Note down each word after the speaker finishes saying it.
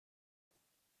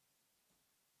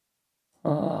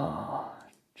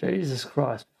Jesus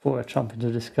Christ, before I jump into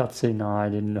this cutscene, I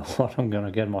didn't know what I'm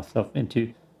gonna get myself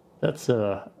into. That's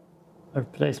a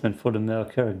replacement for the male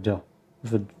character,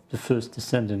 the first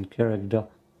Descendant character.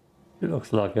 He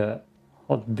looks like a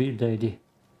hot bee lady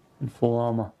in full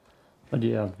armor. But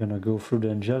yeah, I'm gonna go through the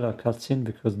Angela cutscene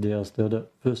because there's the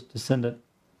first Descendant.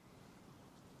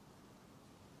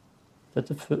 That's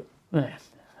the first...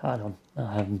 I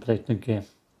haven't played the game,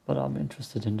 but I'm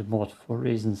interested in the mod for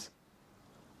reasons.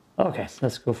 Okay,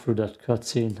 let's go through that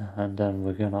cutscene and then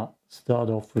we're gonna start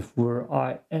off with where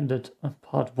I ended on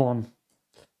part 1.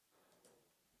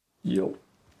 Yo.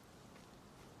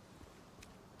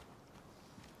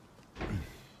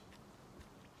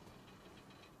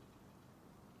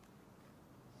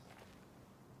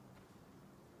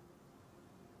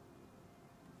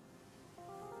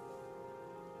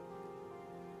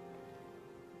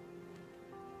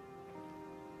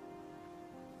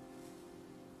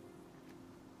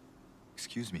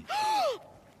 Excuse me.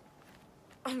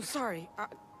 I'm sorry.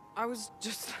 I was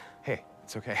just... Hey,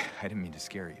 it's okay. I didn't mean to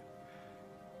scare you.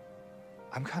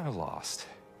 I'm kind of lost.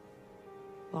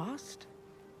 Lost?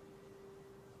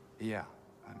 Yeah,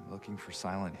 I'm looking for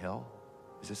Silent Hill.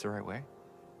 Is this the right way?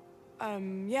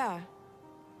 Yeah.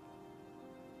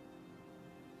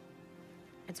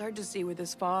 It's hard to see with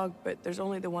this fog, but there's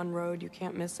only the one road. You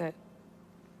can't miss it.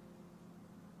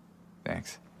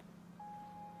 Thanks.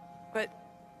 But...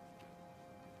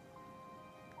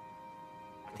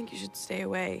 I think you should stay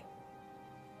away.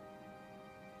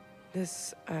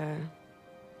 This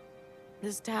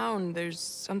town, there's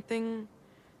something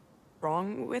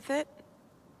wrong with it.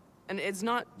 And it's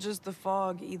not just the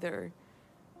fog, either.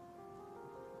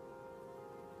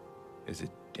 Is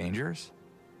it dangerous?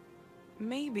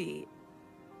 Maybe.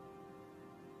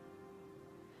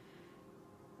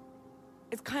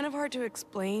 It's kind of hard to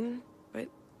explain, but...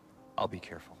 I'll be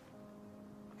careful.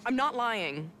 I'm not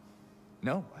lying.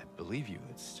 No, I believe you.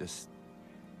 It's just...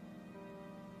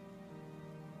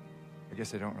 I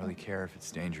guess I don't really care if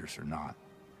it's dangerous or not.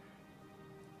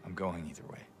 I'm going either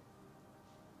way.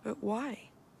 But why?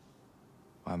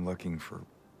 I'm looking for...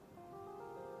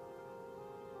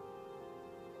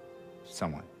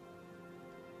 someone.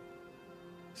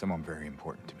 Someone very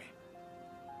important to me.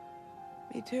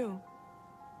 Me too.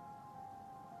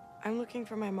 I'm looking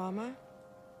for my mama.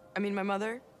 I mean, my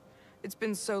mother. It's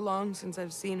been so long since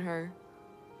I've seen her.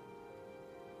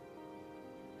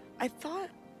 I thought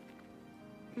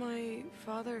my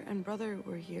father and brother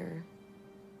were here,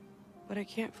 but I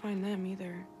can't find them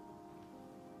either.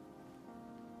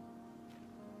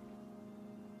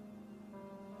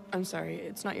 I'm sorry,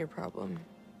 it's not your problem.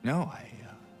 No,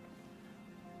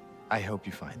 I hope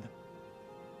you find them.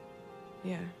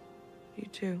 Yeah, you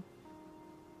too.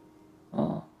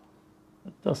 Oh,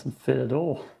 it doesn't fit at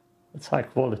all. It's high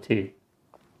quality.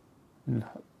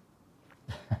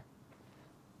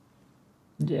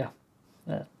 Yeah,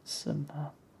 that's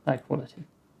high quality.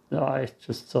 I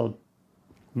just saw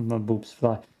my boobs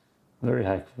fly. Very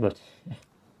high quality.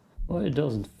 Well, it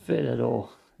doesn't fit at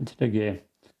all into the game.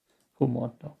 Come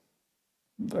on though.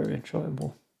 Very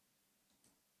enjoyable.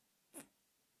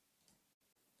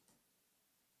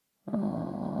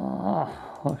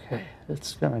 Okay,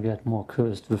 it's gonna get more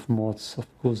cursed with mods. Of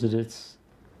course it is.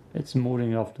 It's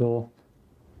modding after all.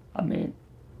 I mean,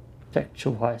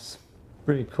 texture wise,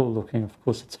 pretty cool looking. Of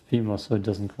course it's a female, so it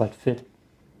doesn't quite fit.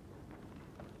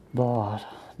 But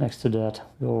next to that,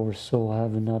 we also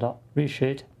have another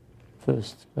reshade.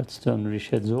 First, let's turn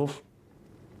reshades off.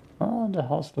 The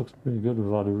house looks pretty good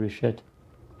without a reshade.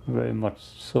 Very much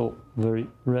so, very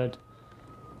red.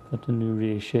 But the new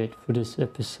reshade for this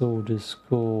episode is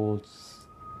called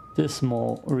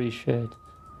DISMAL ReShade.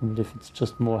 I believe it's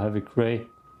just more heavy grey.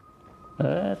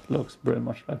 It looks very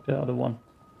much like the other one.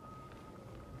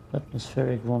 The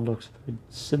atmospheric one looks pretty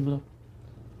similar.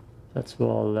 That's where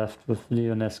I left with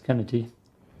Leon S. Kennedy.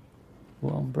 Who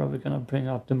I'm probably gonna bring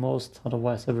out the most,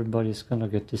 otherwise everybody's gonna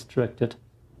get distracted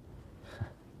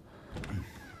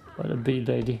by the bee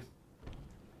lady.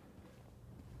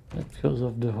 Because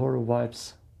of the horror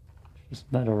vibes. Just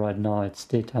matter right now, it's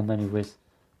daytime anyways.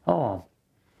 Oh,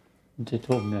 they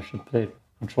told me I should play with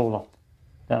controller.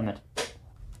 Damn it.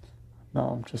 Now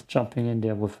I'm just jumping in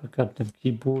there with a goddamn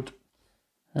keyboard.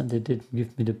 And they didn't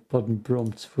give me the button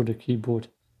prompts for the keyboard.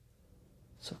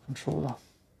 So controller.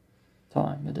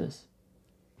 Time it is.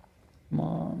 Come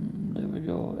on, there we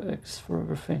go. X for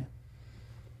everything.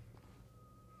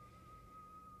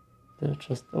 Did I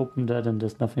just open that and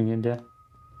there's nothing in there?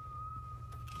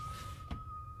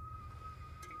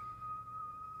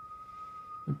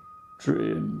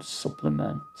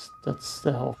 Supplement, that's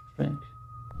the health drink.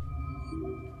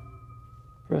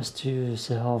 Press press to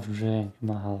use a half drink.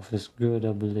 My health is good,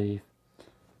 I believe.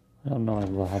 I don't know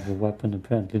if I have a weapon,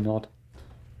 apparently not.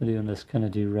 But even as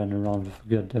Kennedy ran around with a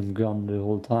goddamn gun the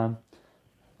whole time,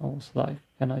 I was like,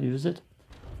 can I use it?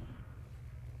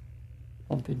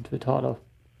 Bump into it harder.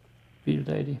 Be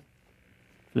lady.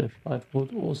 Flashlight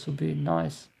would also be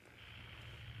nice.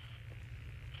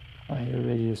 I hear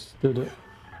radio studio.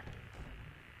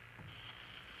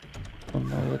 Don't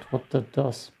know yet what that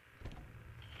does.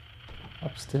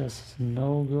 Upstairs is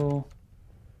no go.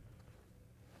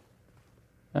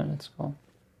 And it's gone.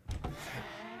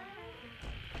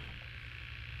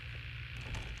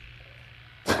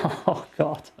 Oh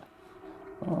god.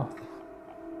 Oh.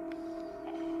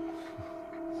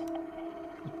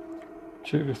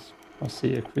 Cheers. I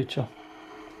see a creature.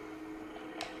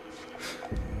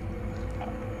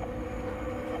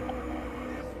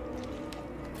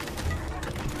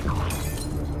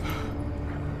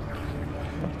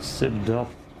 Sit up.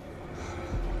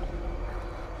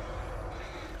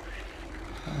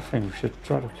 I think we should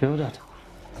try to kill that.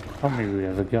 Tell me we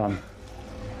have a gun.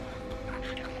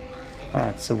 Ah,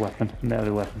 it's a weapon,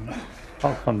 melee weapon.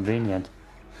 How convenient.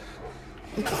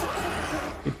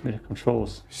 Give me the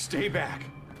controls. Stay back.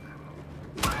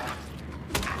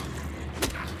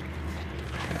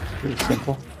 Pretty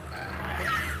simple.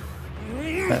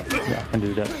 Yeah, I can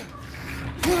do that.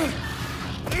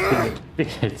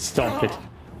 Beat it, stop it.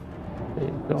 There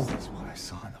you go. That's what I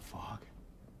saw in the fog.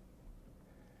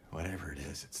 Whatever it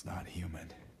is, it's not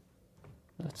human.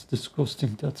 That's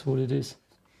disgusting, that's what it is.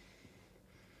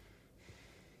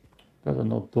 Better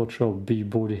not dodge our B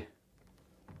body.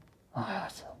 Ah,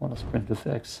 I want to sprint with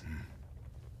X.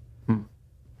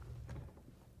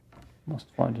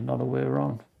 Must find another way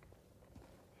around.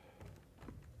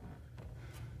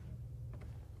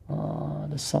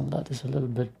 The sunlight is a little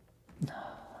bit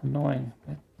annoying.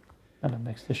 It kind of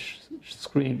makes the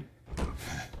screen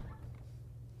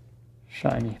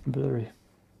shiny, blurry,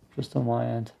 just on my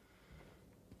end.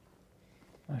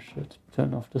 I should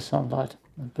turn off the sunlight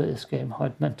and play this game how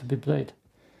it's meant to be played.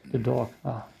 The dark.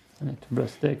 I need to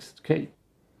press the exit key.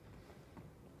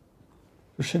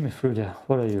 Pushing me through there.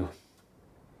 What are you?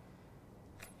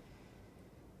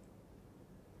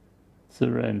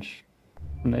 Syringe.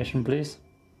 Information, please.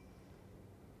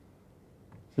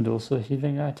 Is it also a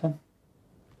healing item?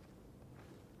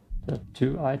 There are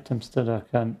 2 items that I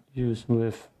can use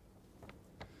with.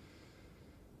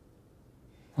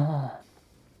 That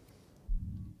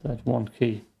 1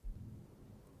 key.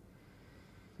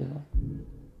 Yeah.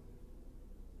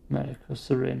 Medical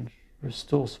syringe.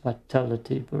 Restores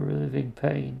vitality by relieving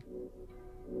pain.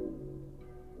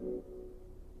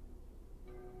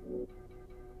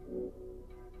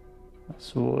 I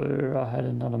swear I had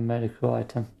another medical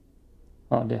item.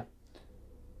 Oh there.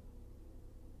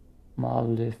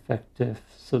 Mildly effective.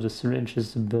 So the syringe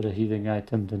is a better healing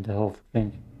item than the health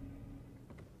drink.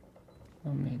 I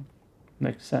mean,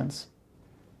 makes sense.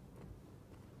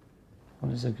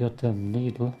 What is a goddamn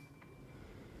needle?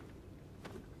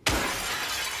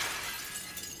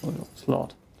 Oh,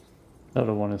 slot. The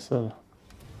other one is a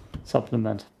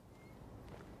supplement.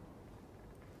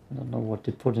 I don't know what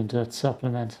they put into that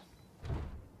supplement.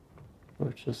 Or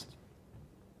just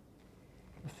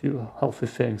a few healthy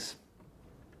things.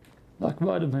 Like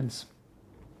vitamins.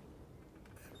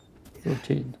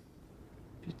 Protein.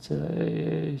 Pizza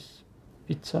A's.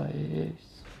 Pizza A's.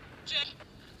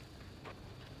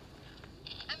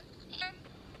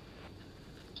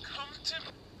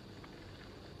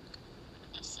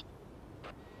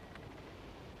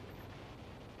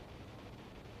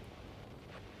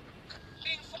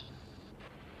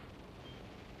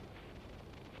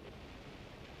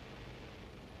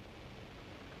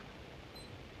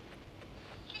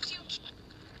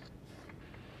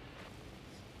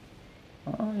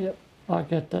 Oh, yep, I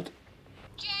get that.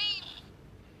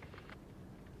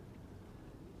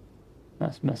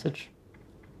 Nice message.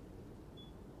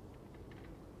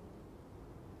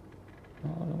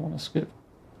 Oh, I don't want to skip.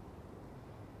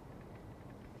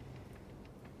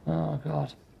 Oh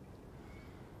god.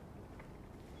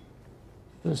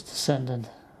 First Descendant.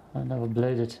 I never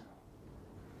played it.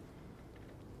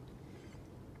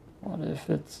 What if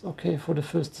it's okay for the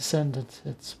first Descendant?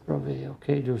 It's probably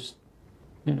okay to,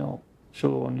 you know,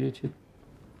 show on YouTube.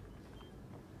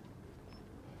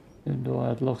 Even though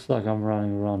it looks like I'm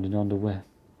running around in underwear.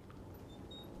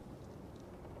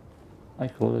 High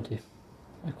quality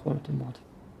mod.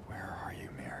 Where are you,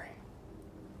 Mary?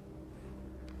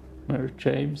 Mary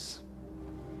James.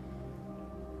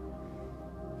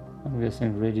 I'm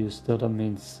guessing radio stutter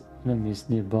means enemies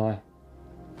nearby.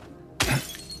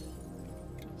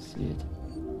 See it.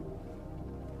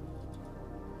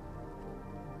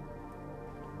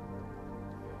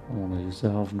 I want to use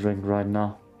a half drink right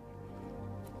now.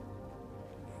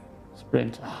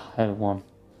 Sprint, L1,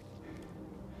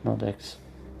 not X.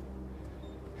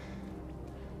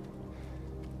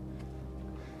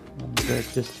 And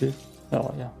break this too.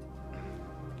 Oh yeah.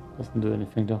 Doesn't do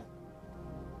anything though.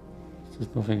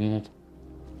 There's nothing in it.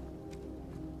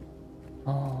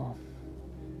 Oh.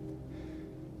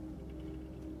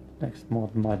 Next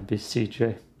mod might be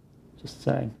CJ. Just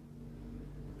saying.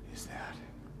 Is that?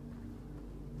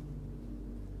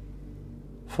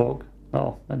 Fog?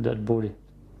 Oh, a dead body.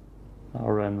 I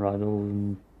ran right over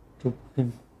and took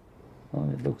him. Oh,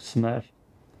 it looks smashed.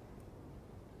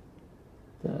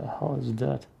 The hell is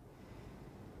that?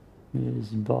 Here's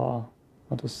bar.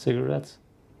 Are those cigarettes?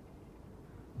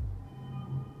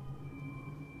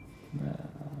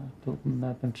 Open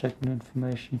map and check new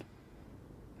information.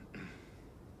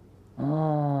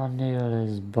 Ah, near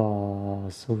this bar.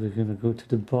 So we're gonna go to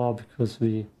the bar because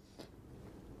we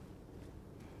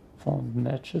found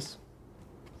matches.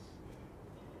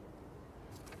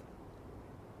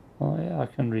 Oh yeah, I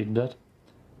can read that.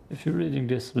 If you're reading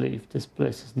this, leave. This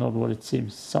place is not what it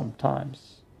seems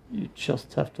sometimes. You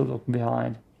just have to look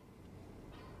behind.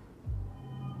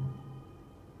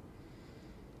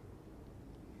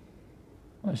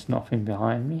 There's nothing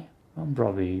behind me. I'm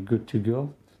probably good to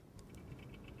go.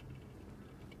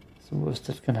 It's the worst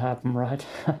that can happen, right?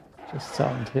 Just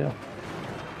silent here.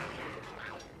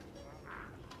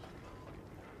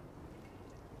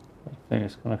 That thing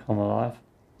is gonna come alive.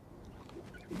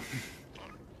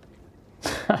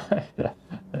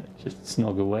 Just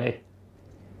snog away.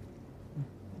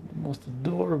 The most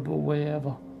adorable way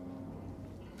ever.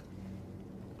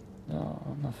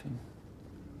 No, nothing.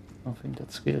 Nothing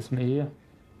that scares me here.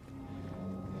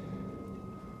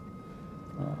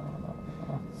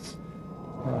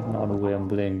 Right now, the way I'm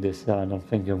playing this, I don't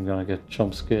think I'm gonna get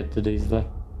jump scared too easily.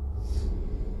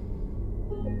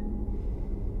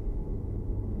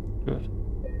 Good.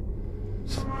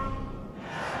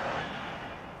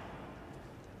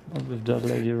 Not with that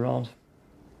lady around.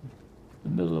 The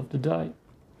middle of the day.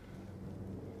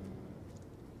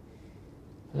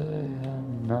 Day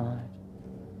and night.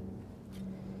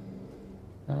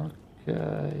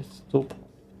 Okay, stop.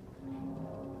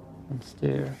 And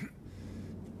stare.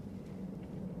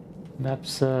 Map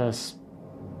says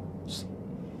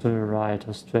to the right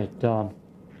or straight down.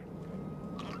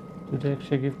 Do they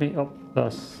actually give me up?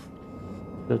 That's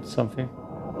something.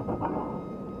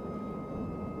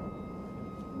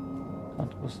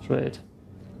 Can't go straight.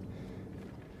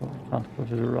 Oh, I can't go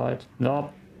to the right.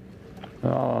 No.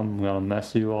 No, I'm gonna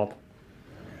mess you up.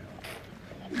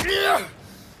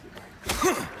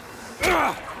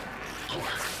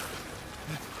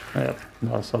 Yep,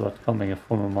 I saw that coming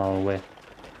from a mile away.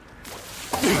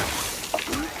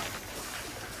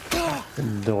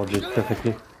 Can dodge it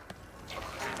perfectly.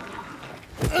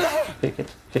 Kick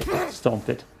it, stomp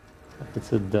it.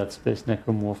 It's a dead space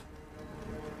necromorph.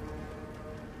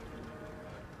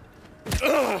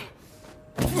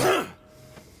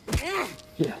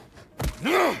 Yeah.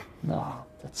 No,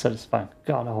 that's satisfying.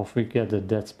 God, I hope we get the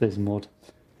dead space mode.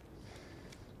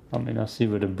 I mean, I see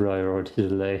where the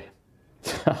priorities lay.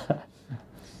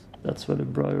 That's where the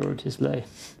priorities lay.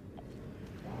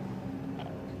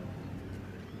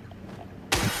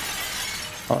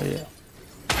 Oh yeah.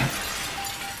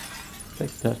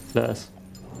 Take that glass.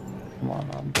 Come on,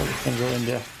 I'm probably can go in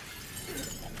there.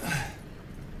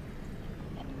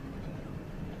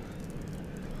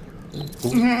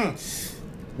 Ooh.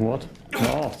 What?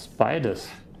 Oh, spiders.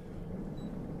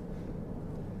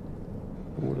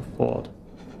 Who would have thought?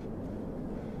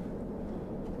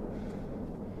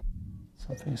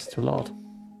 Something's too loud.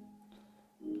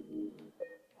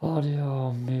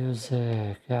 Audio,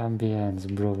 music, ambience,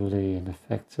 probably in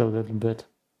effects a little bit.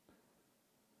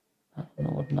 I don't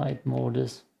know what night mode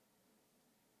is.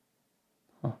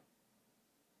 Huh.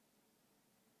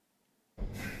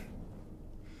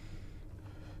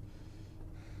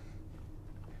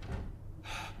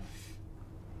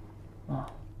 Ah,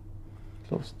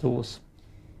 close doors.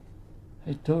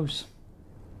 Hate those.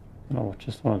 No, I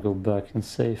just want to go back and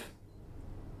save.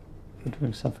 For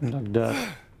doing something like that.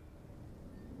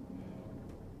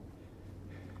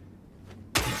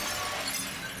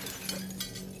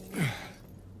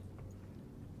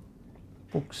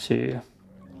 Books here.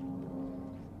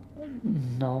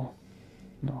 No.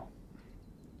 No.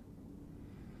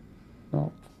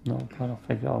 No. No, I don't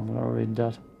think I'm gonna read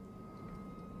that.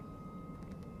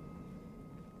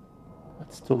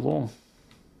 That's too long.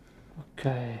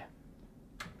 Okay.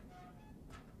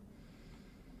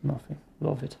 Nothing.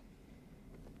 Love it.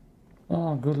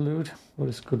 Oh, good loot. What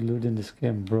is good loot in this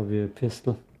game? Probably a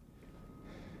pistol.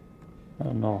 I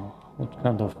don't know what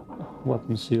kind of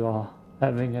weapons you are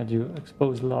having at your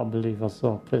disposal. I believe I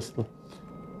saw a pistol.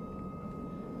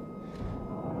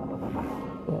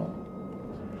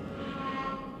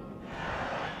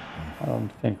 I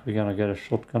don't think we're gonna get a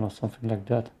shotgun or something like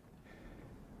that.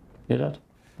 Hear that?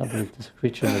 I believe there's a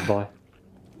creature nearby.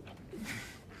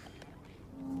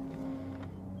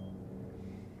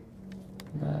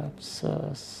 Map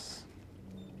says...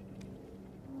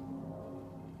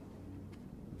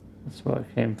 That's where I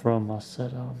came from. I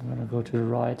said, oh, I'm gonna go to the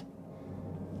right.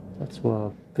 That's where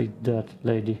I beat that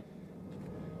lady.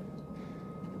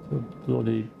 The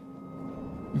bloody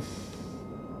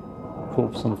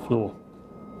corpse on the floor.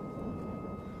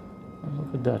 And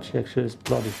look at that, she actually is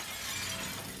bloody.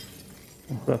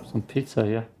 I'll grab some pizza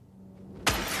here.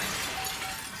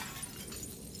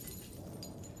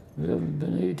 We haven't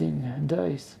been eating in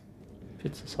days.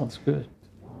 Pizza sounds good.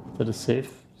 Is that a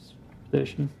safe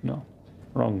station? No.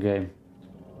 Wrong game.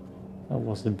 That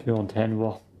was in Beyond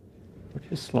Henwa, which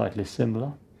is slightly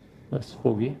similar. Less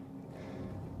foggy.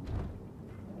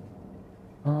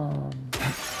 I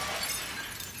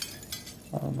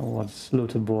don't know what's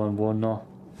lootable and what not.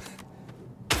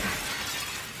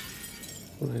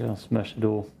 We're gonna smash the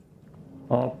door.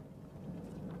 Oh,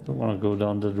 don't want to go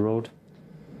down that road.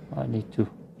 I need to.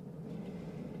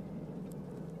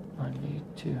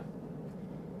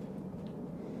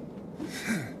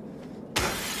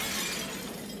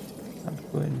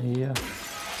 Can't go in here.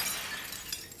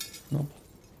 Nope.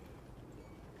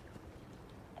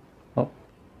 Oh,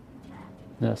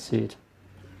 yeah, I see it.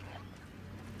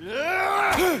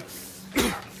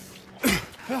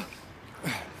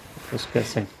 Just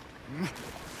guessing.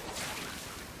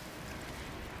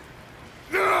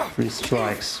 3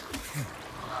 strikes.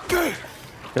 Get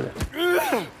it.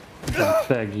 I'm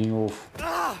begging off.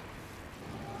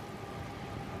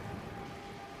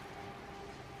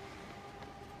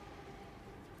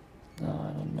 I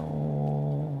don't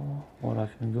know what I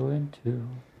can go into.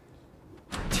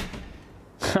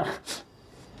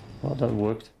 Well, that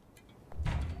worked.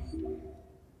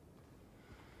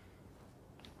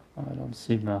 I don't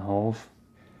see my health.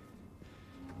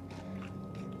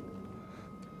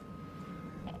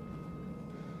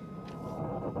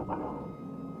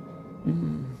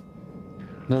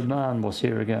 The man was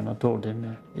here again. I told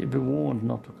him he'd be warned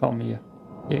not to come here.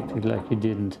 He acted like he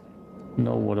didn't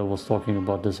know what I was talking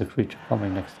about. There's a creature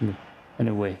coming next to me.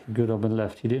 Anyway, he got up and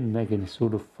left. He didn't make any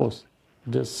sort of fuss.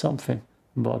 There's something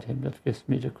about him that gives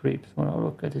me the creeps. When I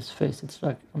look at his face, it's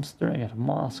like I'm staring at a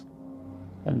mask.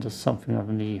 And there's something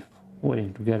underneath,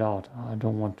 waiting to get out. I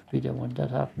don't want to be there when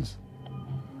that happens.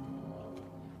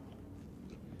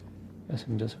 I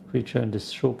think there's a creature in this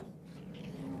shop.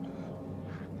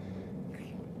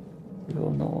 You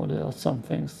all know there are some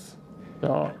things.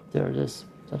 There it is.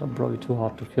 That are probably too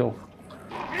hard to kill.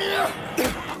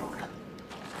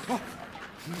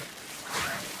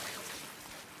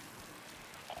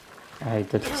 I hate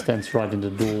that it stands right in the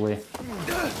doorway.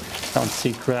 Can't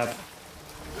see crap.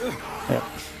 Yep.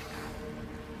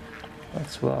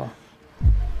 That's well.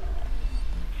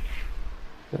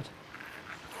 Good.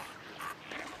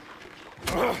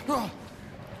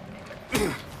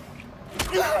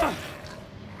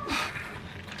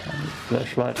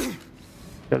 Flashlight.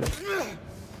 Kill it.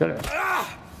 Kill it.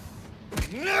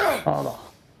 Oh,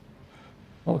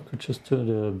 I could just turn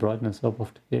the brightness up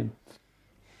of the game.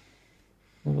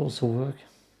 Would also work.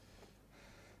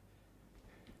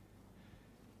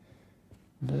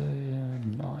 Day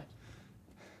and night.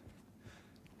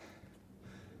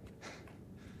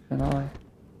 Can I?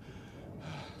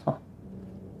 Huh.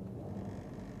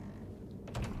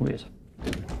 Weird.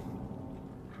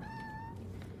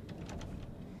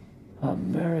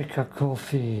 America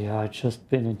coffee. I just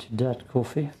been into that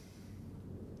coffee.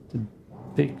 The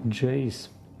big J's.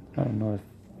 I don't know if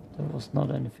there was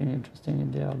not anything interesting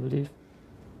in there, I believe.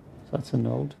 So that's a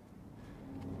note.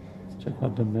 Let's check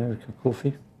out the America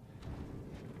coffee.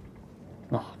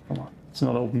 Oh, come on. It's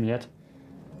not open yet.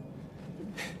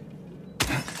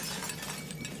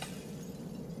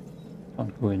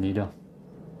 Can't go in either.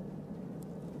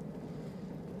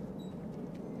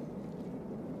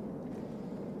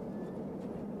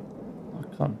 I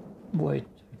can't wait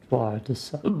to try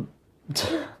this.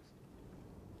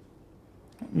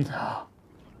 No.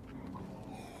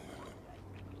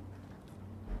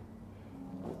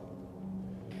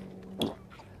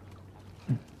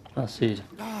 I see it.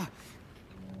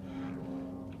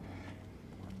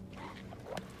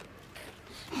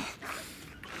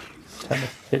 Damn it,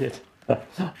 hit it.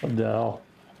 What the hell?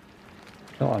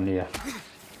 Come on here.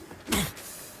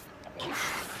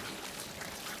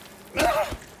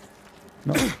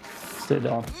 No, stay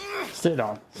down. Stay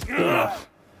down. Stay down.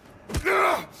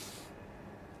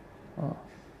 Oh,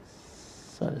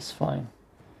 satisfying.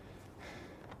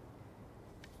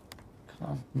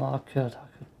 Can't mark it. I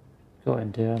could go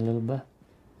in there a little bit.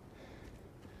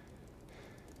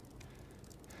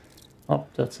 Oh,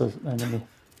 that's an enemy.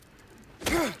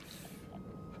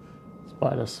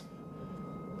 Spiders.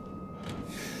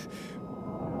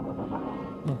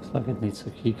 Looks like it needs a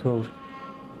key code.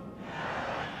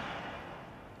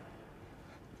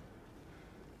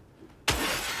 I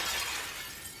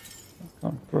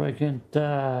can't break in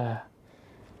there.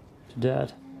 To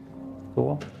that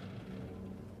door.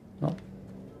 No.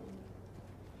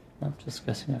 I'm just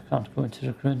guessing I can't go into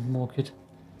the grand market.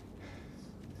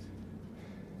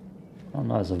 How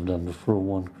nice of them to throw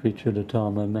one creature at a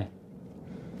time at me.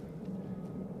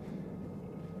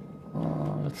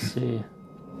 Let's see.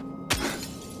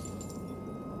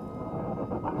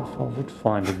 If I would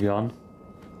find a gun,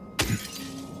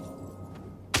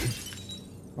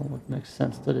 it would make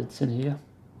sense that it's in here.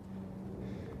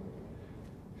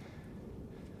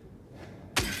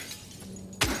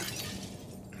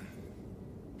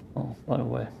 Oh, by the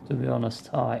way, to be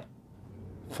honest, I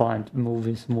find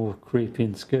movies more creepy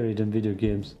and scary than video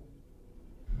games.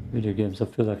 Video games, I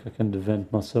feel like I can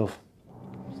defend myself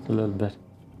just a little bit.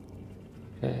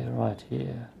 Okay, right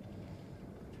here.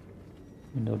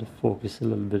 You know, the fork is a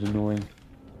little bit annoying.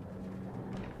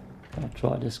 I'll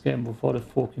try this game without a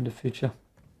fork in the future.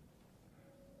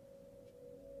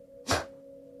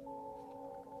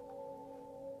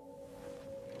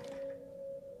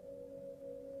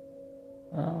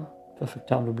 Perfect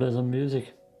time to play some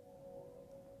music.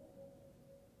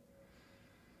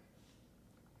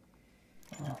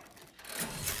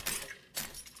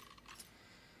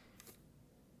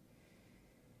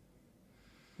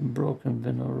 Broken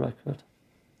vinyl record.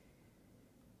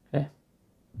 Okay.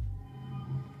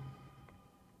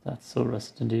 That's so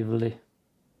Resident Evil-y.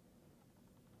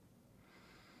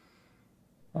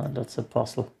 That's a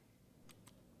puzzle.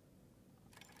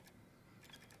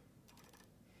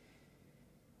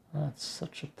 That's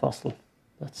such a puzzle.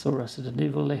 That's so Resident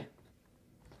Evil-y.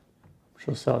 I'm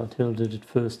sure Silent Hill did it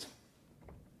first.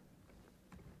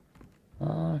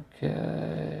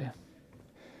 Okay.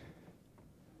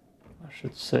 I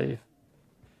should save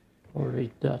or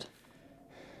read that.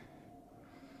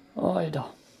 I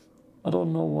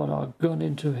don't know what I got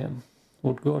into him.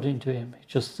 What got into him. He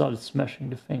just started smashing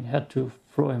the thing. Had to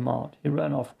throw him out. He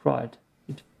ran off, cried.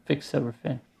 He'd fix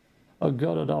everything. I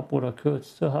got it up what I could.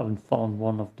 Still haven't found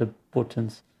one of the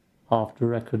buttons. Half the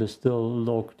record is still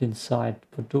locked inside,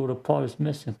 but the other part is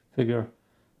missing. Figure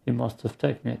he must have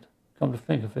taken it. Come to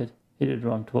think of it, he did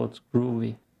run towards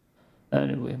Groovy.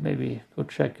 Anyway, maybe go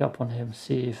check up on him,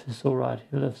 see if he's alright.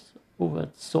 He lives over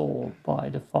at Seoul by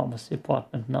the pharmacy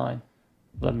apartment 9.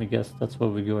 Let me guess, that's where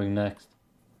we're going next.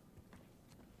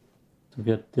 To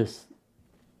get this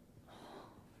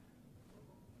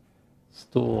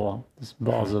store, this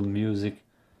buzz of music.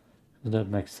 Does that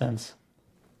make sense?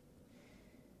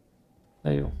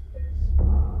 There you go.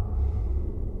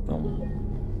 I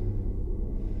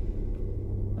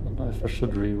don't know if I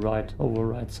should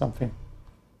overwrite something.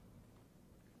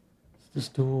 Is this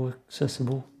door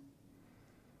accessible?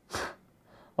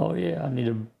 Oh yeah, I need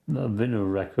a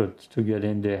vinyl record to get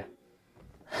in there.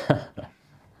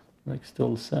 Makes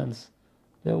total sense.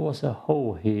 There was a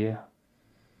hole here.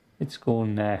 It's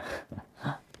gone now.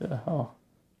 The hell?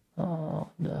 Oh,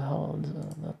 the hell?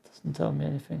 That doesn't tell me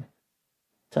anything.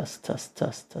 Test.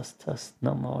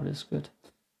 No more is good.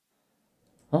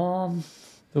 Don't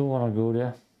want to go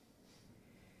there.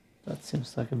 That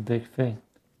seems like a big thing.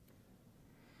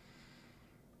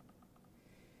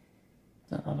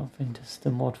 Then I don't think this is the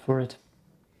mod for it.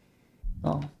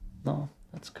 No,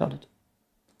 let's cut it.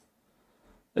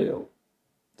 There you go.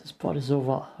 This part is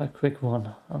over. A quick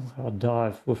one. I'm gonna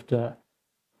dive with the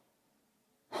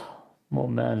more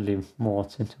manly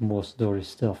mods into more story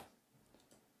stuff.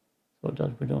 So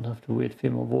that we don't have to wait for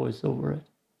my voice over it.